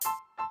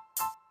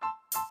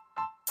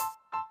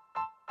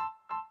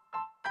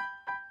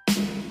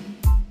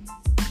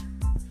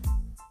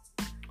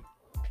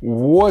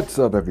What's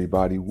up,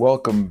 everybody?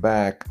 Welcome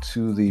back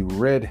to the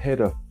Redhead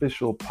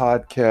Official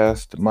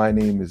Podcast. My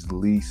name is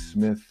Lee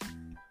Smith,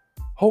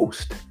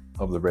 host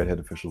of the Redhead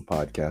Official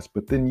Podcast.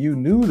 But then you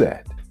knew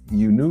that.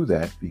 You knew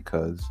that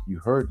because you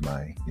heard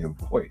my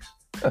voice.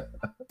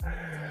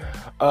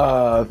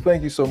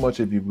 Thank you so much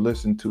if you've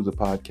listened to the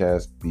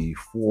podcast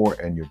before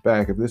and you're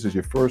back. If this is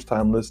your first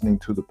time listening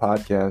to the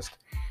podcast,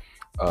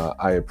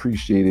 I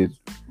appreciate it.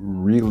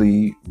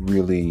 Really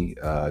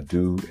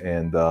do.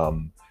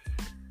 And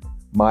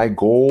my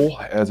goal,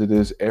 as it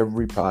is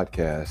every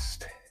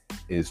podcast,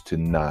 is to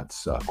not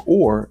suck.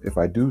 Or if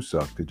I do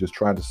suck, to just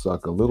try to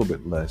suck a little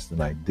bit less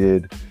than I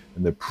did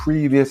in the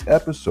previous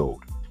episode.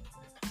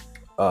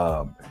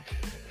 Over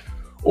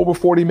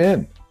 40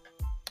 men.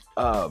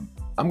 I'm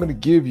going to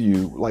give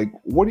you,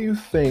 what do you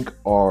think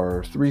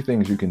are 3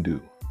 things you can do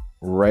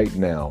right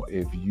now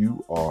if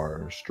you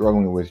are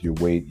struggling with your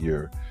weight,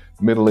 you're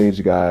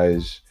middle-aged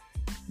guys,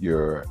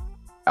 you're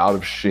out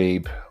of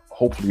shape.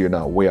 Hopefully you're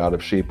not way out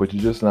of shape, but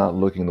you're just not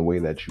looking the way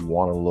that you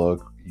want to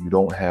look. You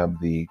don't have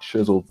the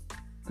chiseled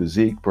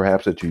physique,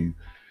 perhaps that you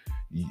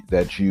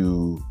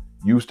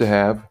used to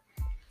have,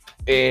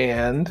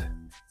 and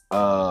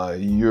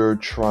you're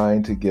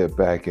trying to get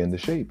back into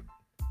shape.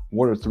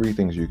 What are 3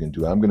 things you can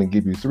do? I'm going to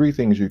give you 3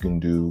 things you can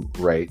do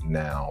right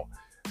now.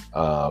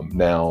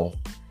 Now,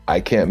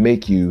 I can't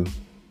make you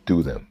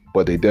do them,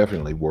 but they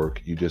definitely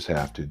work. You just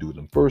have to do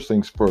them. First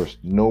things first,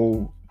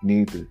 no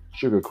need to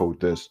sugarcoat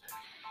this.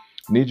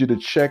 Need you to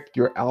check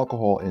your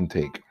alcohol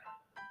intake.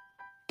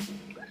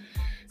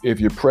 If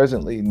you're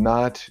presently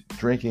not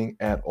drinking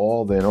at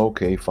all, then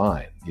okay,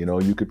 fine.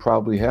 You could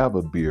probably have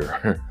a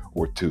beer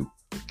or 2,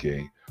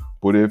 okay?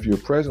 But if you're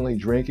presently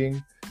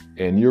drinking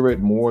and you're at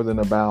more than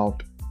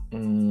about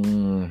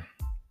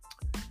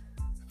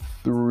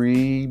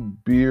 3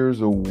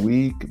 beers a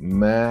week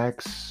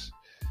max,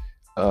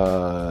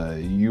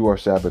 you are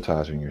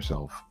sabotaging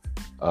yourself.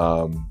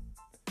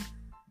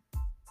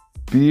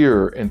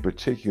 Beer in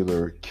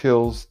particular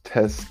kills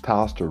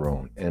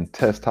testosterone, and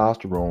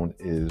testosterone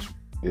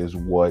is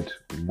what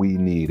we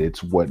need.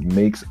 It's what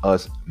makes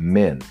us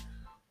men,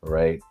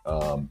 right?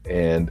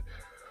 And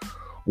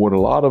what a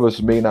lot of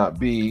us may not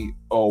be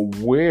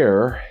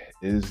aware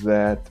is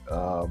that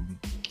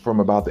from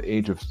about the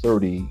age of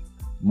 30,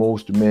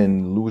 most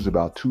men lose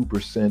about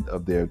 2%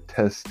 of their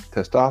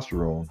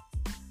testosterone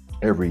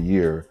every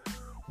year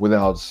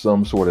without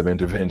some sort of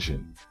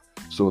intervention.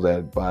 So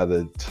that by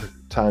the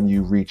time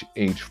you reach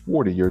age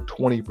 40, you're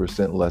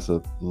 20%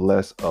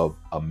 less of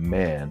a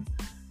man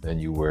than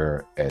you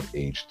were at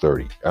age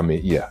 30. I'm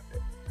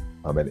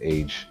at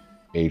age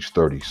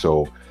 30.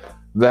 So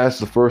that's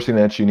the first thing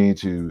that you need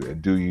to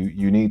do.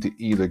 You need to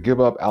either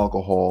give up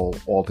alcohol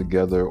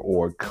altogether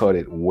or cut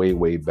it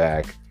way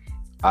back.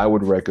 I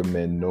would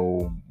recommend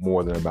no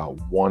more than about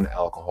 1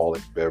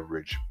 alcoholic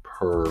beverage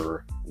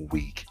per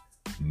week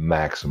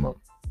maximum,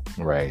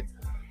 right?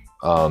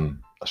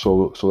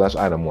 So that's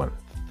item 1.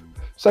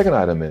 Second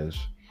item is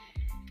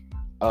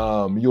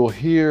you'll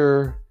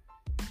hear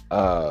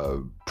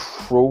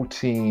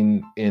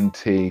protein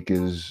intake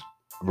is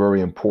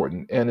very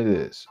important, and it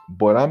is.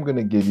 But I'm going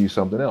to give you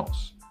something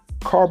else.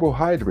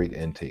 Carbohydrate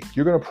intake.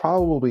 You're going to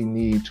probably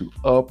need to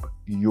up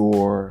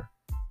your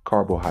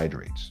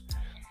carbohydrates.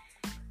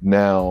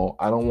 Now,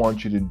 I don't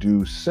want you to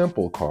do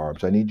simple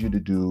carbs. I need you to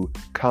do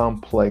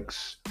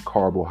complex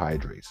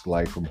carbohydrates,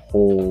 like from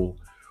whole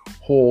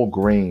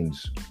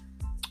grains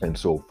and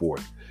so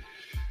forth.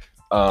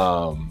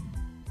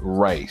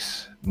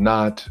 Rice,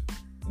 not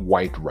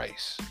white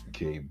rice,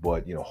 okay,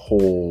 but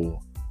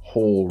whole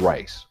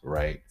rice,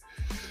 right?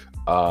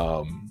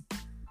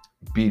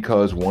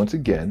 Because once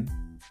again,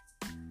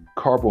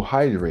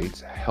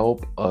 carbohydrates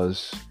help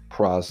us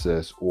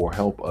process or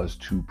help us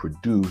to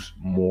produce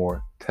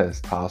more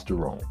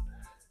testosterone.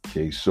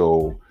 Okay,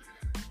 so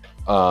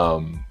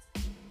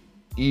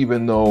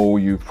even though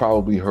you've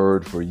probably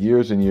heard for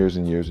years and years,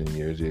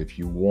 if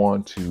you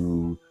want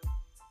to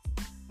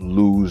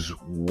lose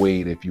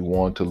weight, if you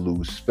want to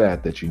lose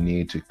fat, that you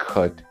need to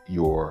cut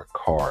your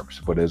carbs.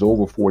 But as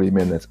over 40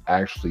 men, that's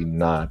actually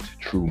not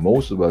true.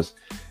 Most of us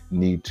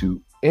need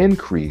to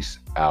increase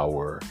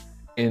our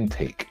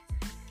intake.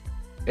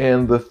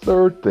 And the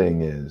third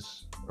thing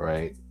is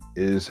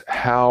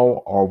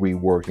how are we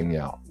working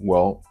out?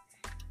 Well,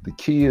 the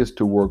key is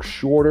to work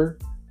shorter,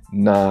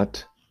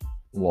 not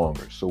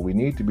longer. So we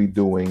need to be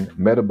doing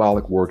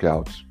metabolic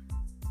workouts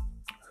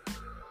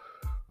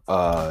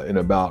in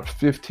about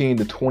 15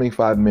 to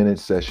 25 minute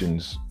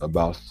sessions,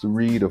 about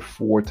 3 to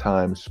 4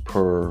 times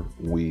per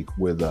week,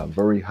 with a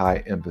very high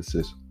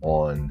emphasis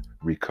on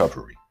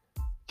recovery.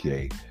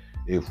 Okay,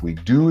 if we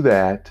do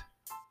that,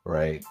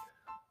 right,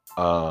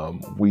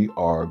 we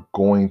are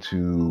going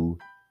to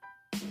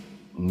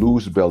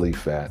lose belly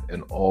fat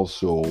and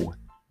also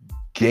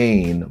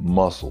gain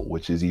muscle,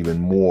 which is even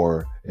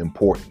more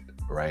important,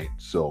 right?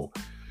 So,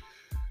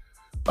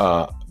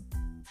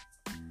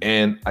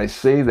 and I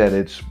say that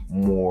it's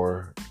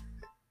more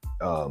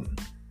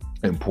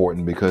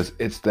important because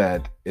it's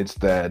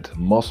that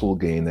muscle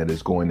gain that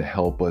is going to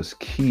help us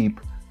keep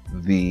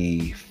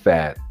the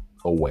fat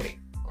away,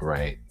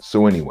 right?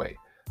 So anyway,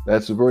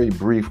 that's a very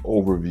brief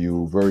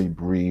overview, very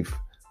brief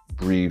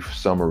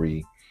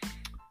summary.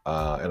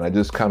 And I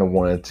just kind of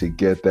wanted to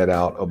get that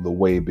out of the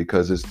way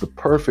because it's the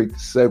perfect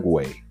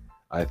segue,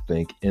 I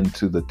think,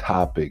 into the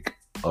topic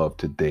of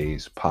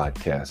today's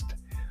podcast,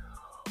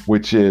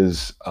 which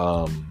is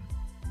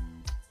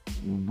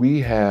we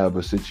have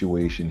a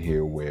situation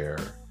here where,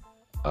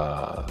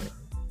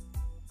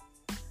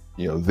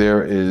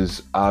 there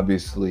is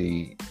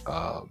obviously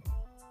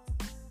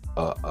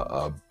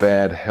a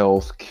bad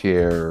health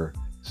care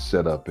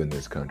setup in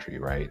this country,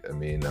 right? I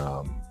mean,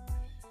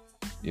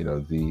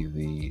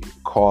 the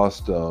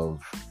cost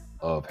of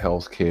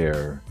health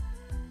care,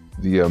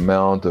 the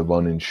amount of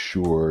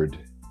uninsured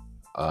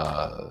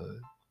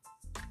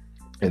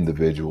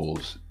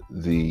individuals,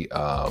 the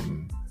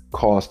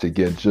cost to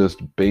get just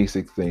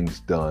basic things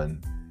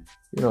done,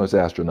 it's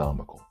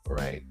astronomical,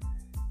 right?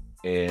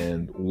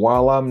 And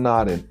while I'm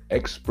not an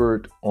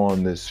expert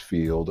on this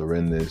field or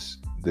in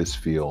this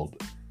field,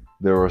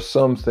 there are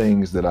some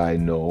things that I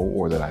know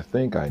or that I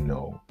think I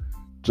know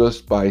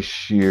just by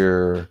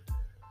sheer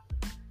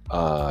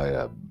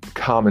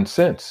common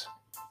sense,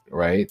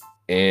 right?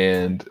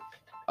 And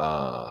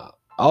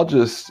I'll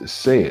just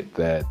say it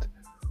that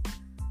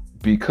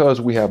because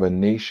we have a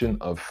nation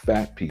of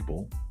fat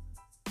people,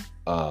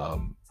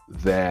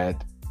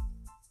 that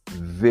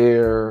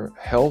their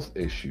health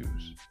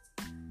issues,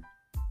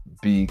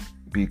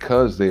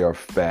 because they are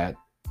fat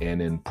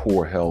and in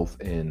poor health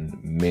in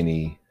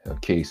many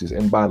cases,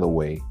 and by the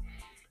way,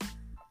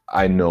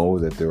 I know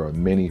that there are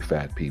many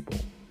fat people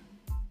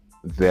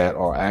that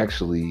are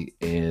actually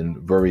in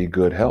very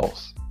good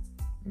health.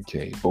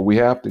 Okay, but we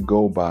have to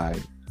go by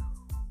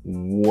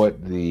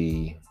what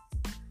the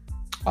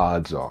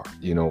odds are,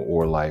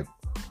 or like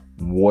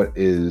what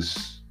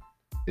is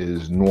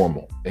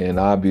normal. And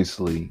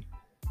obviously,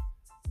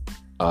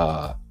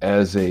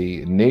 as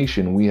a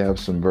nation, we have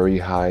some very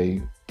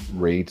high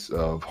rates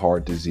of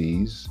heart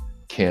disease,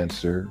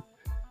 cancer,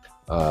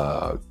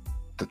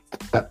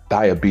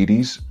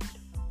 diabetes,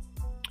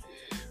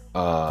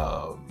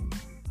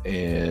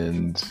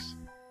 and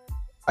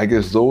I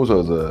guess those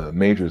are the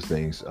major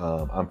things.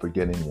 I'm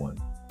forgetting one.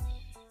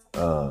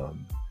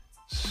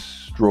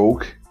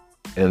 Stroke,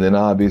 and then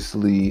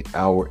obviously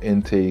our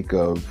intake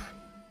of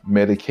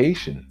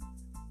medication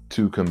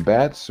to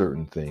combat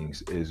certain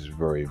things is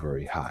very,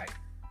 very high,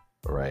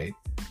 right?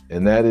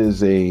 And that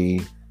is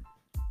a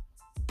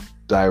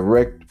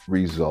direct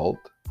result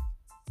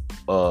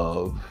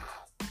of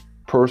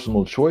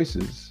personal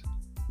choices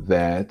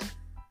that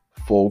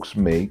folks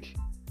make,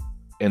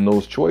 and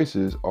those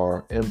choices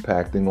are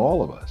impacting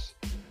all of us.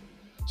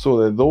 So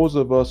that those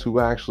of us who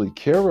actually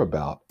care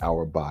about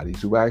our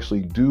bodies, who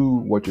actually do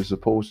what you're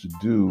supposed to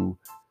do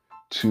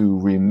to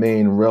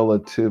remain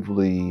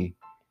relatively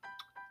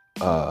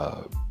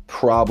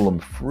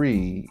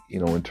problem-free,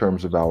 in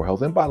terms of our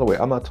health. And by the way,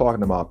 I'm not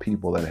talking about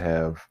people that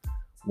have,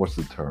 what's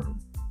the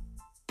term?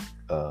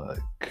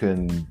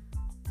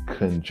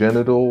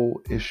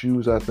 Congenital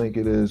issues, I think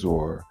it is,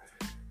 or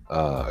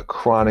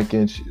chronic,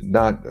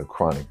 not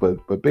chronic,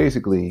 but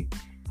basically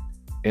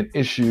an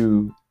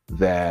issue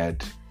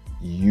that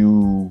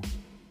you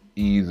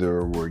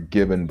either were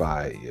given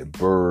by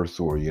birth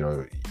or,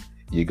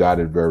 you got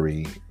it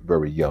very,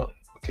 very young.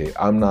 Okay,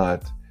 I'm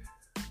not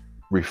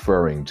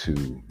referring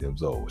to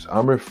those.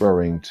 I'm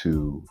referring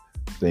to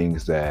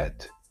things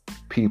that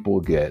people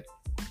get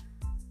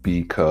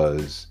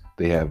because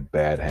they have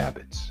bad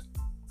habits,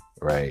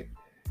 right?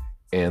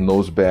 And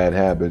those bad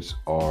habits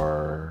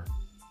are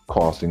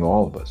costing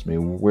all of us. I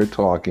mean, we're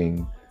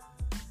talking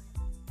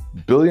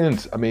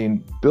billions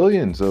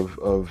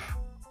of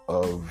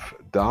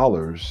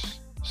dollars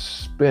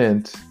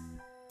spent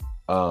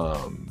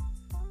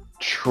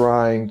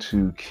trying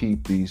to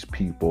keep these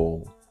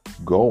people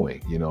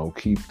going,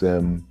 keep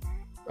them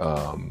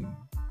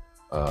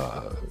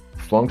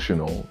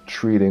functional,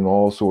 treating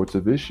all sorts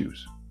of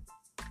issues.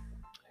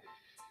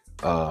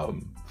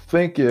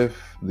 Think if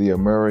the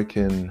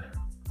American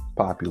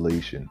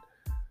population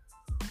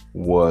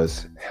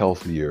was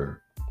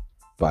healthier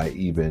by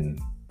even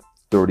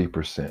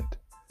 30%.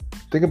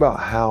 Think about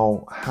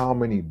how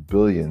many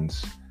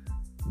billions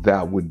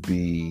that would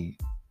be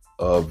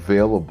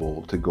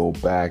available to go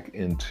back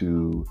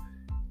into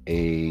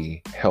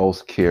a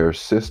healthcare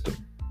system,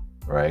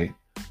 right?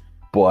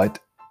 But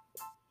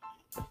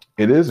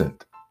it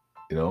isn't,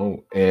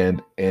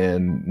 and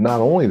not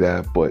only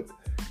that, but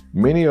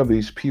many of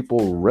these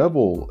people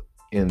revel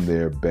in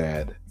their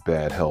bad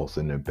health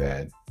and their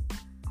bad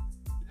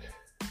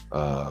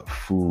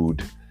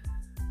food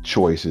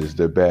choices,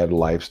 their bad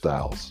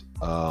lifestyles.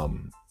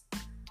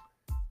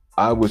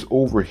 I was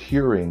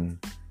overhearing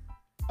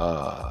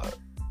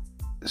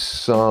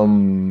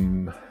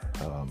some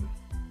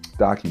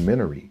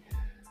documentary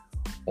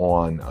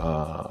on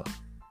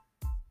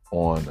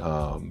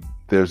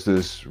there's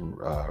this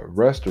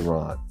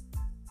restaurant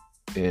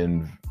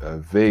in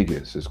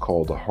Vegas. It's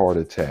called the Heart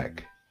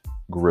Attack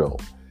Grill,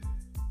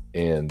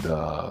 and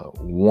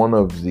one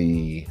of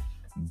the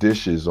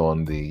dishes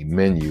on the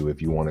menu,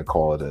 if you want to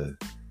call it a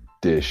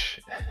dish,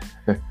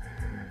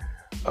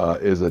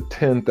 is a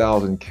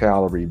 10,000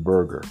 calorie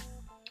burger.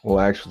 Well,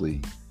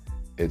 actually,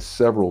 it's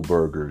several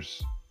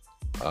burgers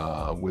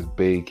with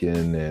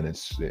bacon, and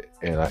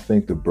I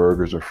think the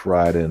burgers are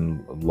fried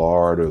in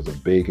lard, or the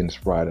bacon's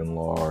fried in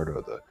lard,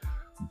 or the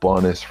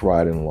bun is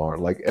fried in lard.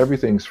 Like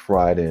everything's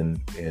fried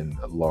in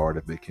lard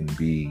if it can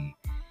be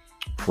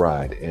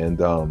fried. And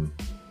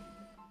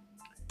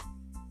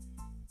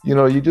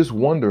you just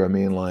wonder. I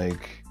mean,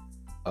 like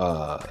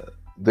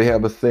they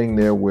have a thing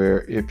there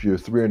where if you're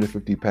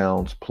 350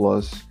 pounds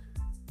plus,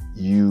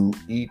 you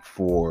eat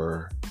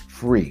for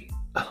free.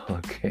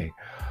 Okay.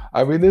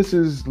 I mean, this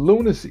is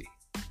lunacy.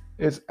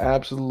 It's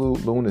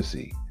absolute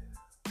lunacy.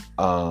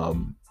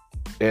 And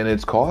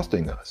it's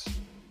costing us,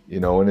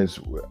 and it's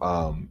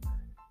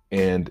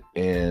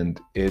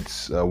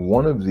it's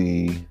one of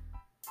the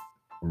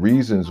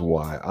reasons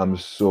why I'm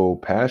so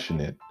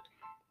passionate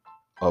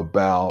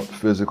about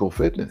physical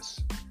fitness,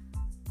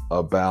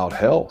 about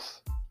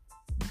health,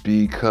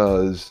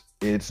 because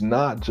it's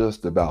not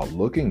just about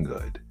looking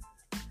good.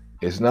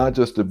 It's not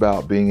just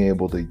about being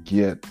able to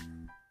get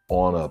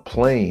on a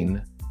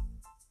plane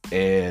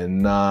and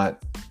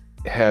not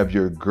have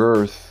your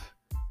girth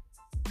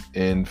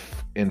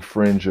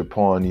infringe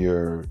upon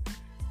your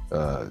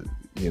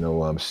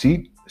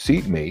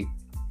seatmate.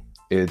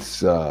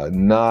 It's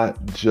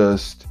not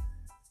just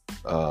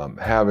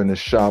having to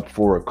shop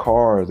for a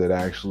car that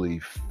actually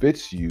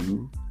fits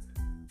you.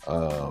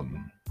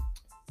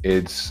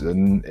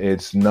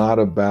 It's not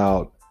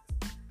about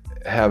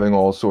having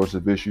all sorts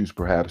of issues,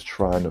 perhaps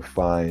trying to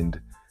find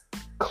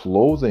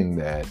clothing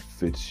that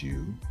fits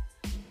you.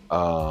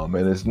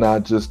 And it's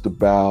not just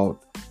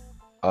about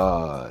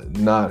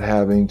not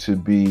having to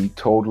be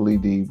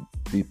totally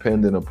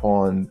dependent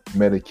upon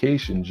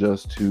medication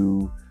just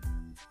to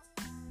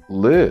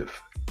live.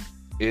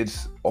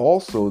 It's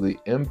also the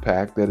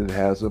impact that it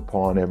has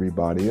upon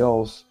everybody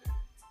else,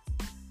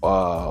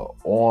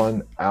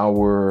 on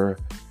our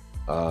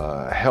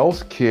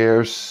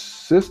healthcare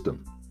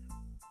system.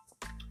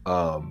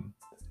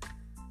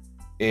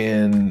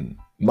 In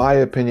my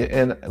opinion,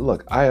 and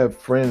look, I have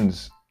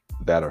friends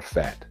that are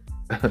fat.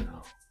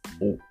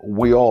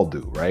 We all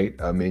do, right?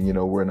 I mean,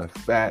 we're in a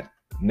fat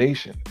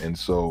nation, and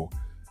so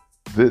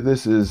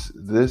this is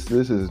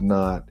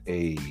not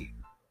a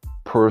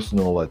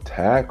personal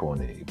attack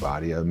on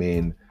anybody. I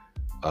mean,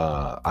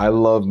 I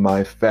love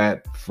my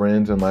fat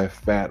friends and my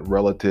fat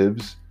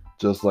relatives,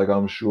 just like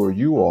I'm sure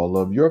you all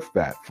love your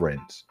fat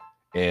friends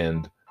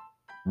and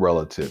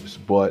relatives.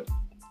 But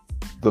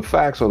the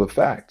facts are the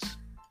facts.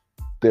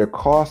 They're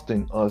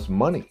costing us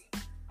money,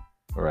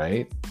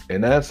 right?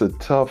 And that's a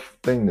tough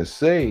thing to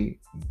say,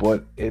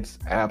 but it's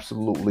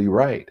absolutely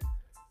right.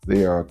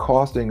 They are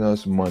costing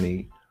us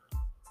money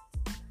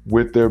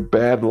with their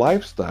bad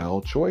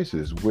lifestyle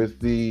choices, with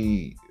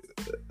the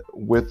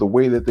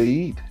way that they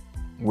eat,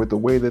 with the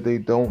way that they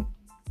don't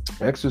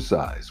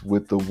exercise,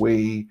 with the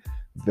way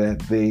that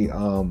they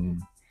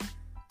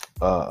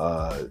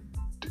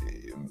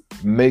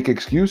make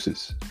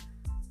excuses,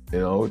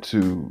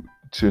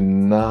 to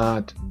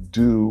not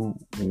do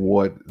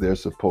what they're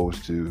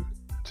supposed to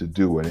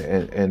do.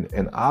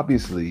 And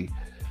obviously,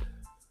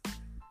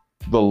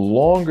 the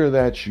longer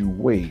that you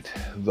wait,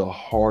 the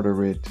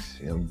harder it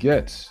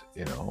gets.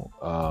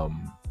 I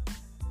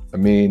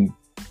mean,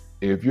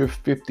 if you're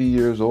 50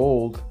 years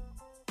old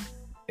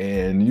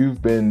and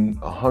you've been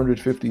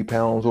 150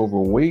 pounds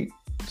overweight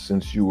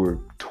since you were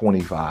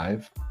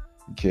 25,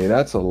 okay,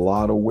 that's a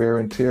lot of wear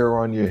and tear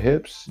on your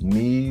hips,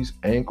 knees,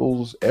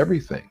 ankles,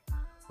 everything,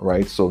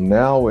 right? So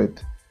now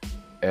at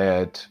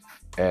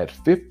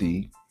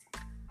 50,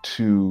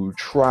 to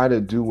try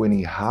to do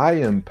any high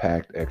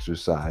impact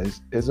exercise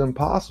is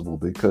impossible,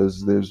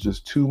 because there's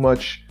just too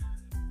much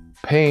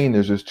pain,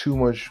 there's just too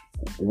much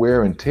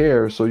wear and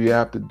tear. So you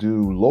have to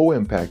do low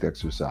impact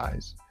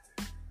exercise,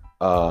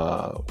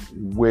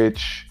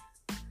 which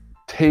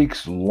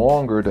takes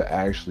longer to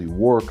actually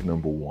work,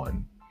 number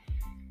one.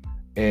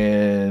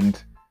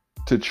 And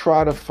to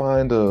try to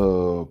find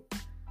a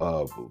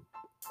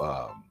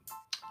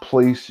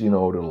place,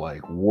 to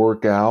like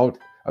work out.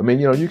 I mean,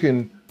 you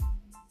can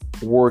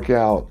work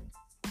out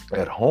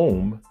at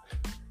home,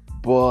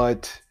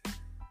 but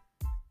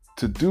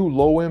to do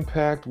low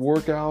impact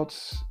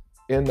workouts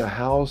in the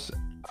house,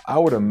 I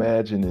would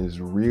imagine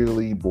is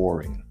really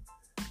boring.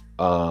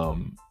 But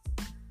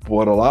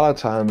a lot of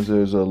times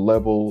there's a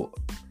level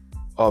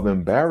of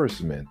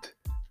embarrassment,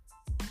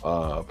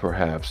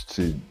 perhaps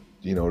to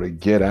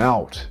get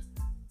out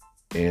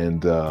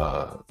and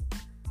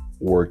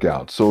work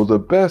out. So the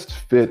best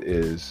fit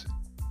is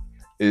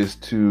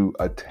to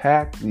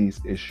attack these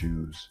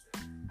issues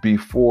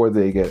before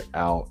they get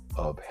out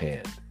of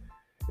hand.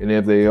 And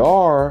if they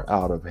are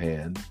out of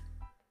hand,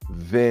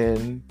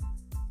 then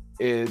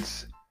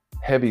it's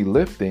heavy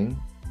lifting.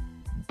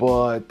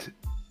 But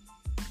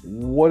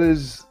what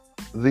is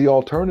the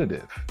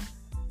alternative?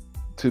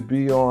 To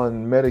be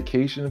on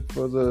medication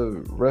for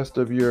the rest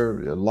of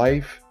your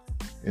life,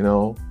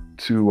 to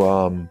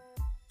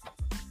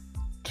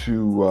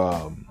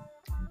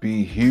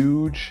be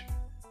huge,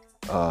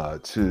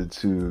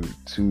 to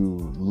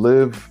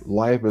live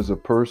life as a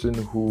person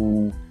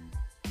who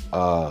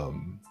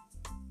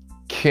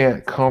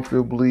can't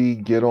comfortably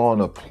get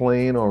on a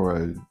plane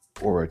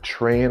or a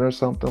train or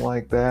something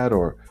like that,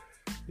 or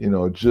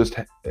just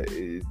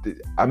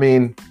I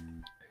mean,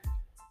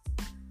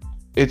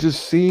 it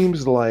just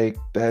seems like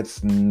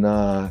that's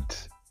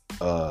not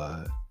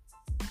a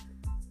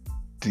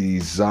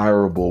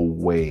desirable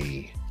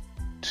way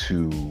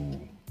to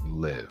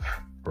live,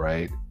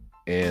 right?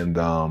 And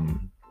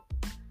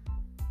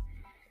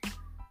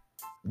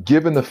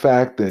given the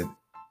fact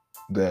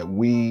that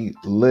we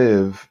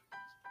live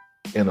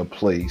in a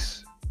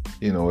place,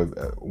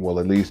 well,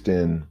 at least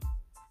in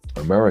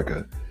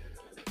America,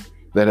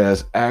 that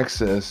has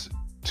access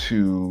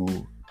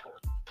to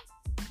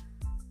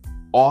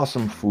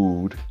awesome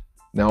food.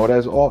 Now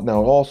it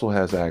also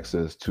has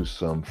access to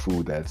some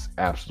food that's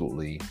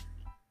absolutely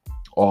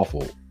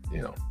awful,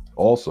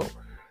 also.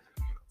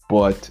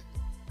 But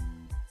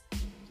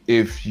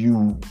if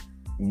you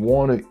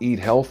want to eat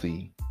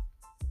healthy,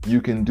 you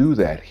can do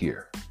that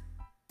here,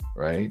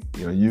 right?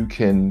 You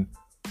can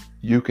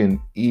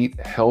eat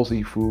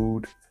healthy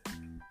food,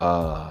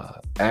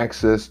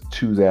 access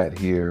to that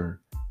here.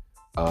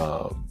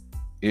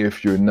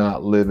 If you're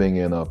not living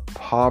in a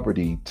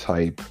poverty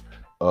type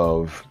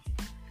of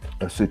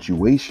a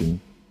situation,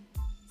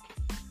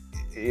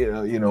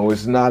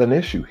 it's not an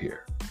issue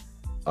here.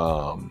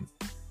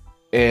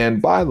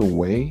 And by the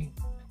way,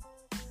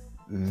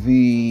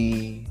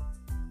 the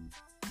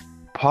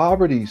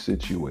poverty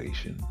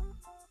situation,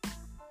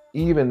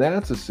 even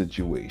that's a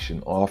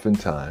situation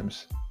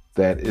oftentimes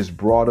that is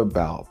brought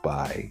about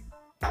by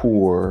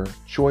poor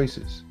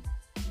choices,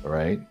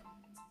 right?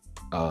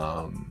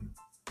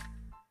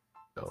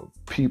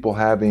 People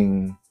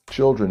having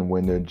children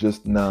when they're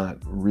just not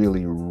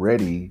really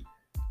ready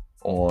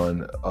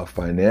on a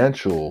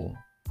financial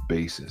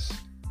basis.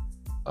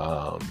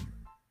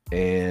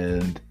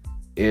 And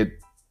it's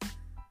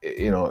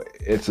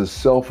a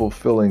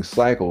self-fulfilling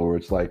cycle, where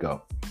it's like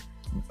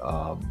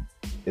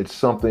it's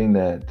something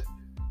that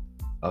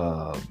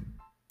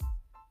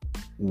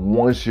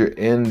once you're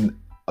in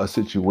a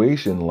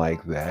situation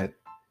like that,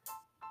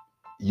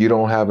 you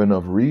don't have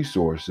enough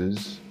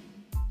resources,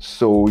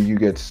 so you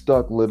get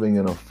stuck living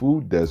in a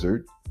food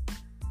desert,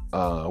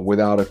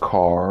 without a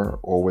car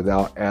or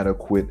without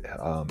adequate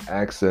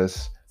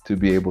access to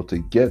be able to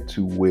get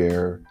to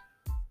where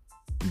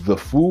the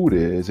food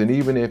is. And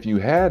even if you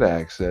had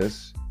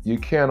access, you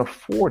can't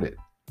afford it,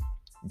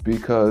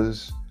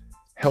 because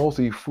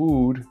healthy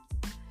food,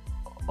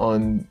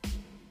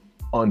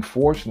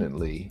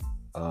 unfortunately,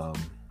 for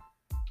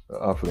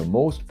the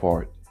most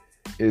part,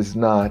 is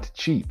not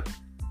cheap.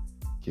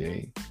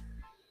 Okay,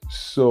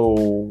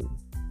 so,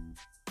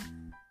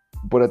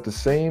 but at the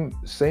same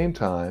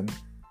time,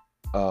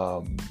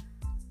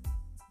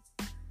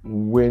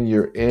 when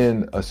you're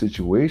in a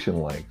situation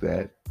like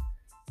that,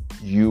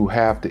 you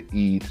have to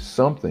eat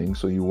something,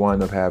 so you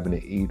wind up having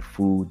to eat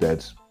food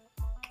that's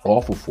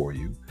awful for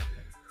you,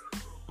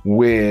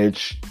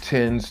 which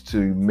tends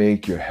to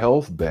make your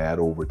health bad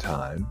over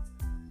time.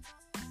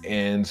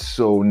 And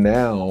so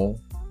now,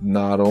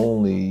 not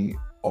only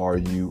are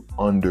you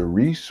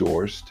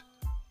under-resourced,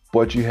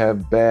 but you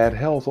have bad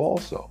health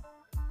also.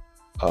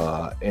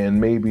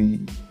 And maybe,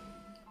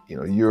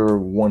 you're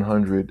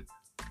 100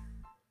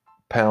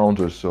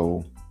 pounds or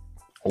so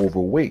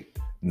overweight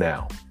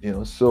now,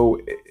 so,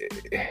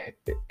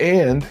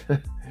 and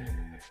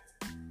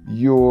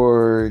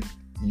your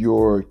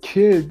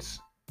kids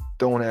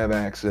don't have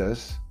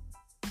access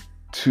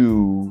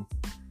to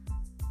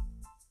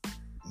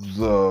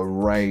the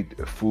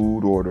right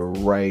food, or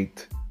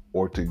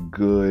to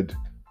good,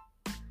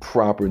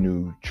 proper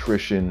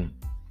nutrition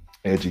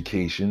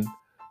education.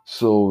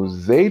 So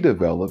they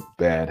develop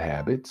bad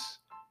habits,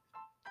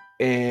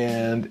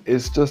 and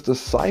it's just a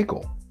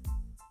cycle.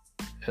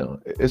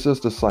 It's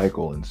just a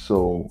cycle. And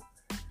so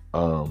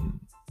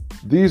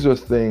these are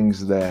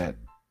things that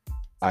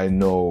I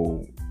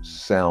know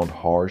sound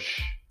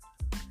harsh,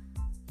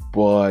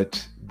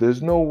 but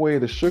there's no way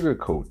to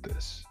sugarcoat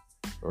this,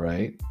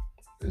 right?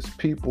 It's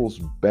people's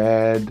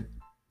bad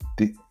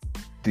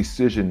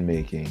decision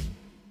making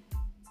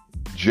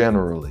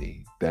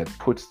generally that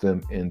puts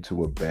them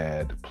into a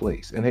bad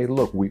place. And hey,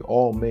 look, we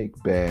all make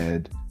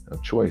bad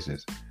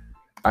choices.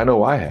 I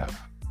know I have,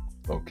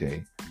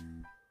 okay?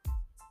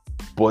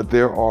 But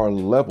there are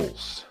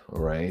levels,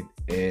 right?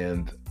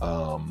 And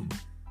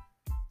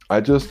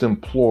I just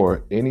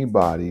implore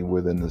anybody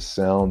within the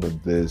sound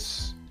of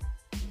this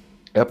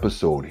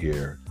episode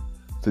here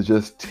to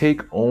just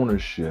take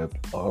ownership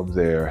of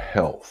their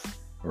health,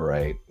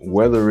 right?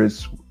 Whether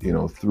it's,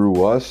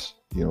 through us,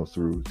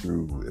 through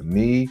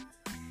me,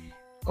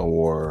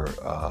 or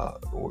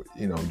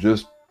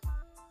just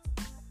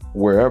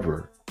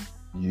wherever,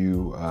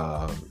 you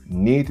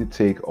need to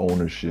take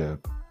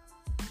ownership,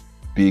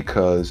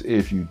 because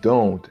if you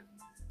don't,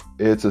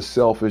 it's a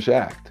selfish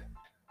act,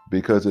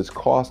 because it's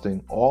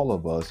costing all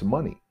of us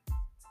money,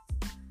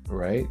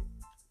 right?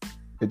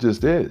 It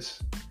just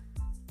is.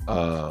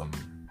 Um,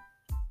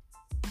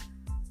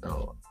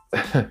 oh,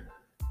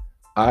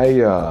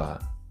 I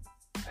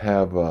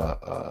have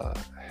a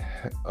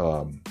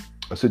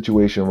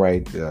situation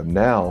right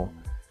now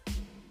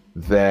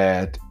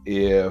that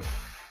if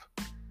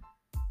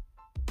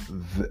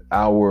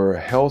our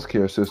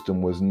healthcare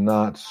system was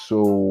not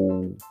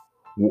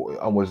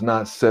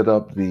set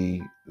up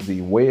the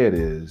way it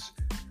is.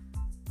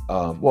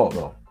 Well,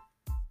 no,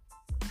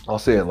 I'll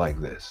say it like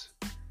this: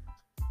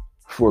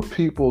 for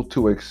people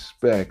to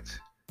expect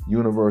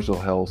universal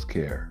health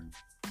care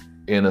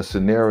in a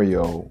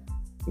scenario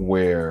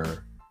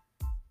where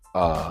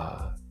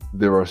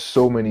there are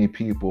so many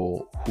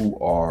people who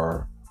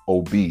are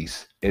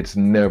obese, it's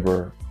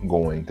never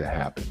going to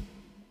happen,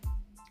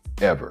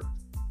 ever.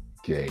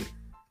 Okay,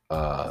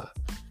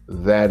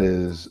 that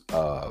is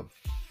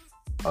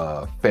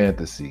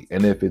fantasy,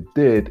 and if it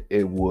did,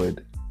 it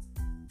would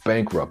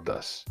bankrupt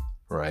us,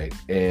 right?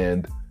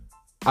 And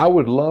I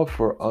would love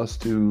for us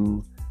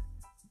to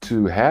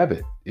have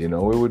it. You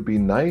know, it would be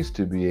nice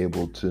to be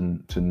able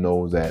to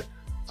know that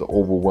the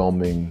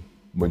overwhelming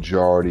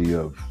majority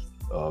of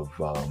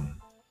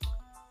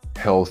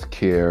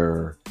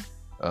healthcare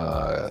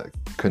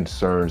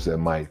concerns that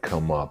might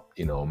come up.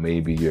 You know,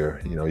 maybe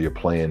you're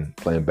playing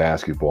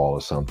basketball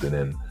or something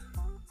and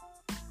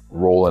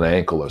roll an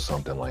ankle or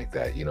something like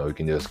that. You know, you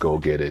can just go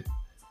get it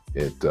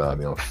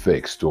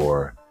fixed,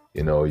 or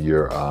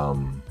you're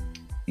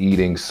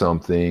eating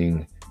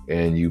something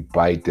and you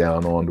bite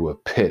down onto a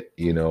pit,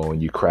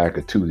 and you crack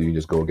a tooth, and you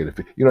just go get it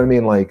fixed. You know what I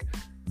mean? Like,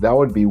 that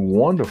would be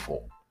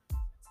wonderful,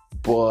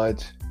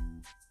 but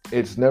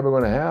it's never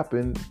going to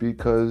happen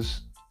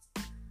because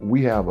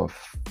we have a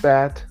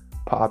fat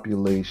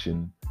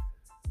population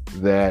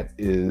that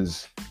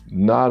is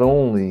not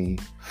only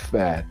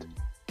fat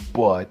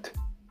but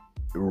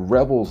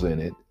revels in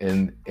it,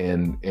 and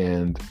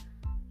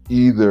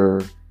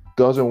either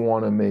doesn't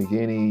want to make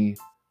any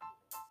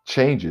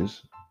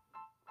changes,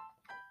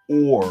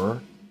 or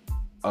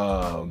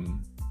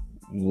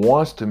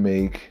wants to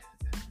make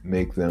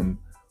them,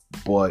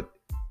 but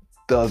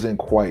doesn't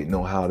quite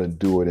know how to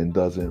do it, and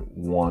doesn't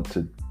want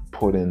to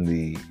put in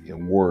the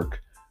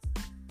work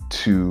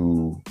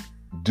to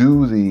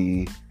do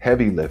the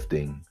heavy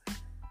lifting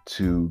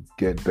to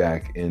get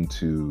back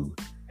into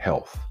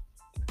health.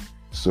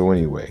 So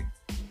anyway,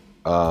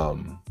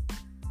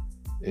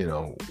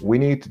 we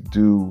need to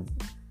do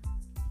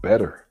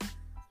better.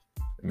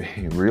 I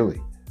mean,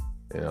 really,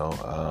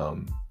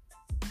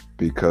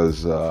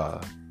 because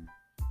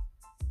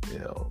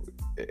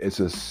it's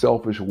a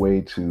selfish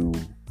way to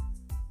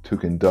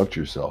conduct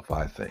yourself,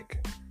 I think.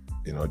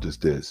 It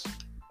just is.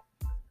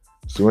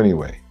 So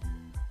anyway,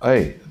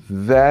 hey,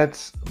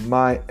 that's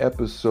my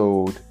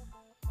episode.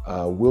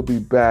 We'll be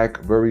back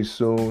very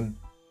soon.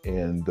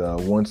 And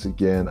once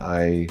again,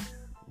 I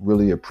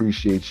really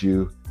appreciate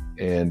you.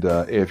 And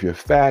if you're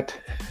fat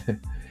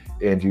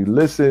and you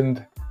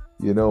listened,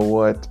 you know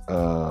what?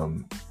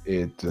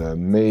 It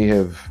may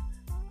have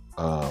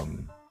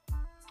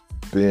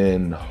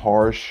been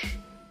harsh,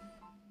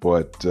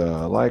 but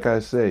like I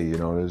say,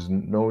 there's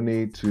no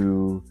need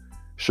to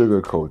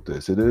sugarcoat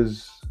this. It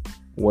is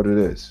what it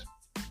is.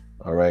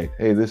 All right.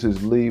 Hey, this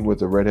is Lee with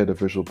the Redhead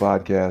Official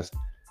Podcast.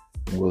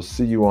 And we'll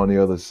see you on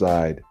the other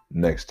side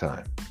next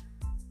time.